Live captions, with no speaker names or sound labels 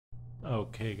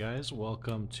Okay guys,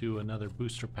 welcome to another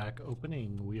booster pack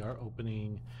opening. We are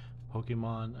opening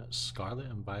Pokemon Scarlet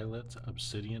and Violet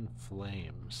Obsidian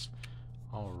Flames.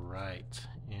 Alright,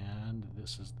 and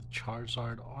this is the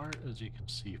Charizard art, as you can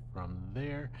see from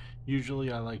there.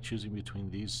 Usually I like choosing between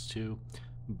these two,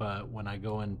 but when I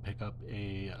go and pick up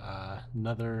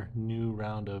another new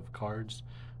round of cards,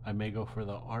 I may go for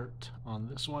the art on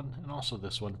this one and also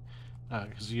this one,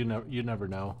 because you never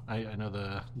know. I know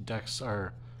the decks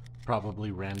are probably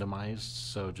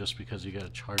randomized, so just because you get a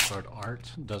Charizard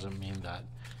art doesn't mean that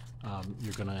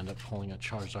you're going to end up pulling a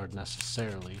Charizard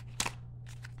necessarily,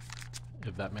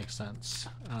 if that makes sense.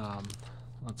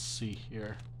 Let's see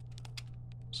here.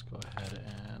 Let's go ahead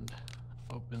and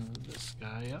open this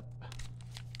guy up.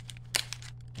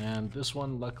 And this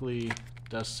one luckily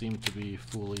does seem to be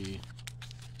fully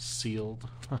sealed,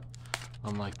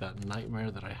 unlike that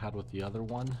nightmare that I had with the other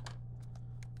one.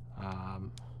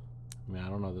 I mean, I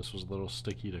don't know, this was a little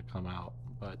sticky to come out,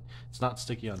 but it's not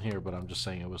sticky on here, but I'm just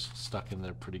saying it was stuck in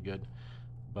there pretty good.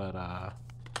 But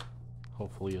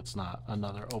hopefully it's not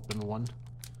another open one,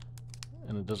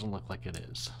 and it doesn't look like it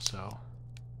is, so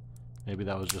maybe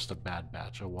that was just a bad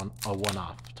batch, a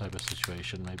one-off type of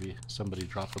situation. Maybe somebody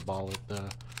dropped the ball at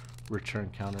the return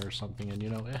counter or something, and you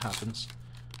know, it happens.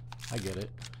 I get it,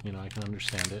 you know, I can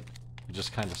understand it. It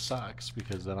just kind of sucks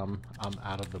because then I'm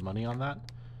out of the money on that.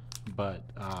 But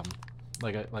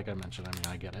like I mentioned, I mean,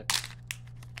 I get it.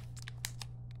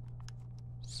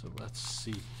 So let's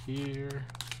see here.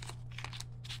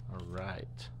 All right.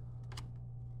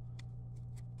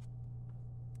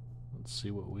 Let's see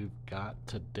what we've got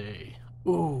today.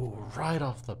 Ooh, right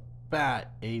off the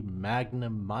bat, a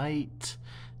Magnemite.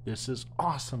 This is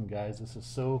awesome, guys. This is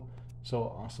so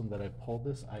awesome that I pulled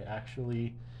this. I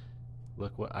actually,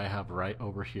 look what I have right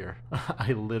over here.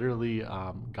 I literally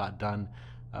got done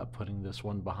putting this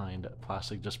one behind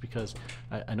plastic just because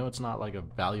I know it's not like a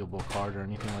valuable card or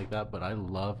anything like that, but I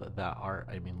love that art.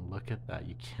 I mean, look at that.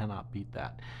 You cannot beat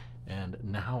that. And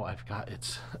now I've got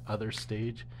its other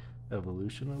stage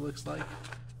evolution, it looks like,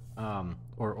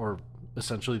 or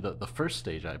essentially the first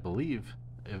stage, I believe,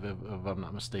 if I'm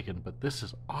not mistaken. But this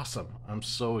is awesome. I'm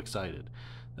so excited.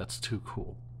 That's too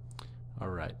cool. All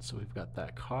right, so we've got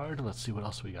that card. Let's see what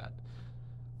else we got.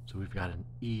 So we've got an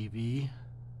Eevee.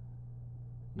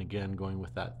 And again, going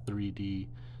with that 3D,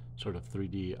 sort of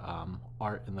 3D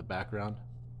art in the background.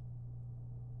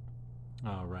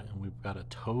 All right, and we've got a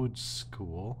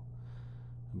Toadstool.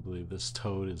 I believe this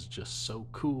toad is just so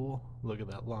cool. Look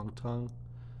at that long tongue.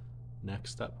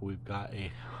 Next up, we've got a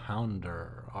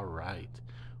Houndour. All right.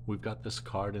 We've got this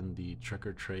card in the Trick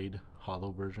or Trade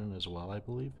HOLO version as well, I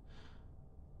believe.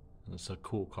 And it's a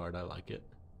cool card. I like it.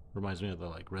 Reminds me of the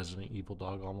like Resident Evil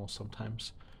dog almost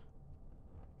sometimes.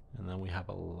 And then we have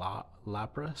a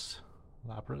Lapras.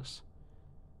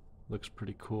 Looks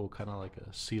pretty cool, kind of like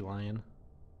a sea lion.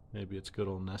 Maybe it's good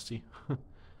old Nessie.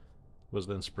 Was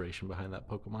the inspiration behind that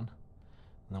Pokemon. And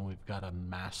then we've got a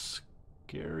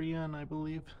Masquerain, I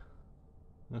believe.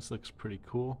 This looks pretty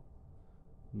cool.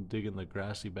 I'm digging the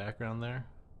grassy background there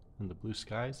and the blue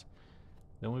skies.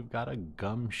 Then we've got a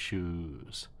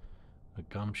Gumshoos. A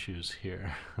Gumshoos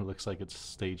here. It looks like it's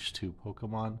stage 2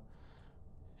 Pokemon.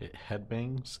 It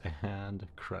headbangs and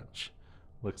crunch.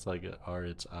 Looks like it are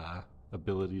its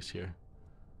abilities here.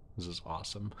 This is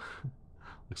awesome.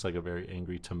 Looks like a very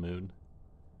angry Tamoon.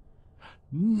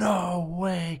 No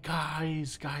way,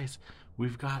 guys!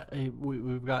 We've got a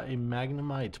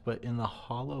Magnemite, but in the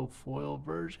HOLO foil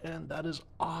version. That is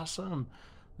awesome.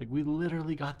 Like, we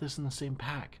literally got this in the same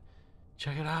pack.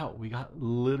 Check it out. We got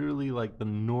literally like the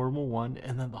normal one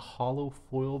and then the HOLO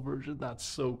foil version. That's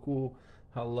so cool.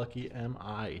 How lucky am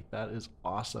I? That is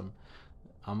awesome.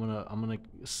 I'm gonna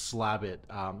slab it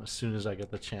as soon as I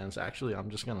get the chance. Actually, I'm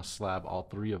just gonna slab all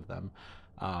 3 of them,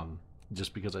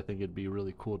 just because I think it'd be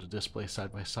really cool to display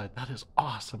side by side. That is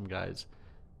awesome, guys.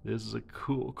 This is a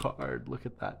cool card. Look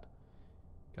at that.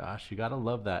 Gosh, you gotta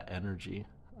love that energy.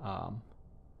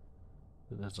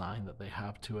 The design that they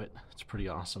have to it. It's pretty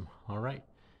awesome. All right,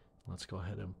 let's go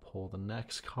ahead and pull the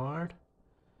next card.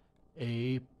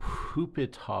 A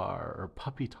Pupitar or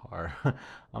Pupitar.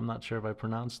 I'm not sure if I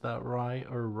pronounced that right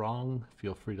or wrong.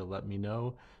 Feel free to let me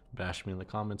know. Bash me in the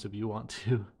comments if you want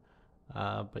to.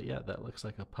 But yeah, that looks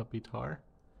like a Pupitar.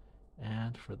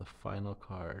 And for the final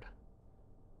card,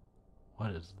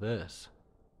 what is this?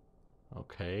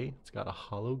 Okay, it's got a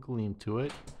hollow gleam to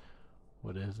it.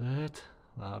 What is it?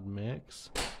 Loud mix.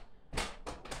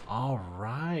 All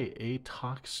right, a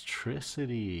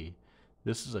Toxtricity.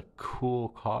 This is a cool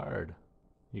card.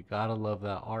 You gotta love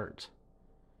that art.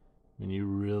 I mean, you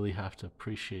really have to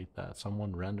appreciate that.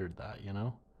 Someone rendered that, you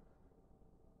know?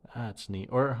 That's neat.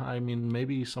 Or, I mean,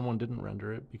 maybe someone didn't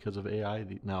render it because of AI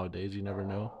nowadays. You never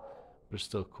know. But it's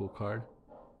still a cool card.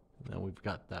 And then we've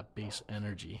got that base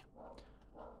energy.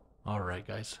 Alright,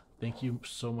 guys. Thank you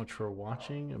so much for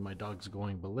watching. And my dog's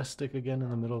going ballistic again in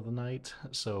the middle of the night.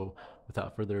 So,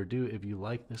 without further ado, if you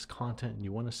like this content and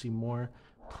you want to see more,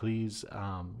 please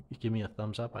give me a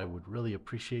thumbs up. I would really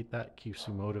appreciate that. Keeps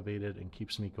me motivated and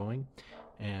keeps me going.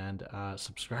 And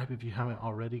subscribe if you haven't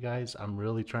already, guys. I'm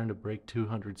really trying to break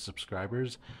 200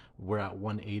 subscribers. We're at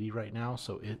 180 right now,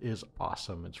 so it is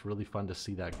awesome. It's really fun to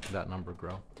see that number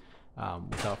grow.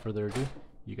 Without further ado,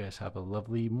 you guys have a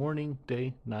lovely morning,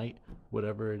 day, night,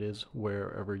 whatever it is,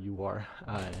 wherever you are,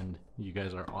 and you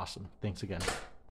guys are awesome. Thanks again.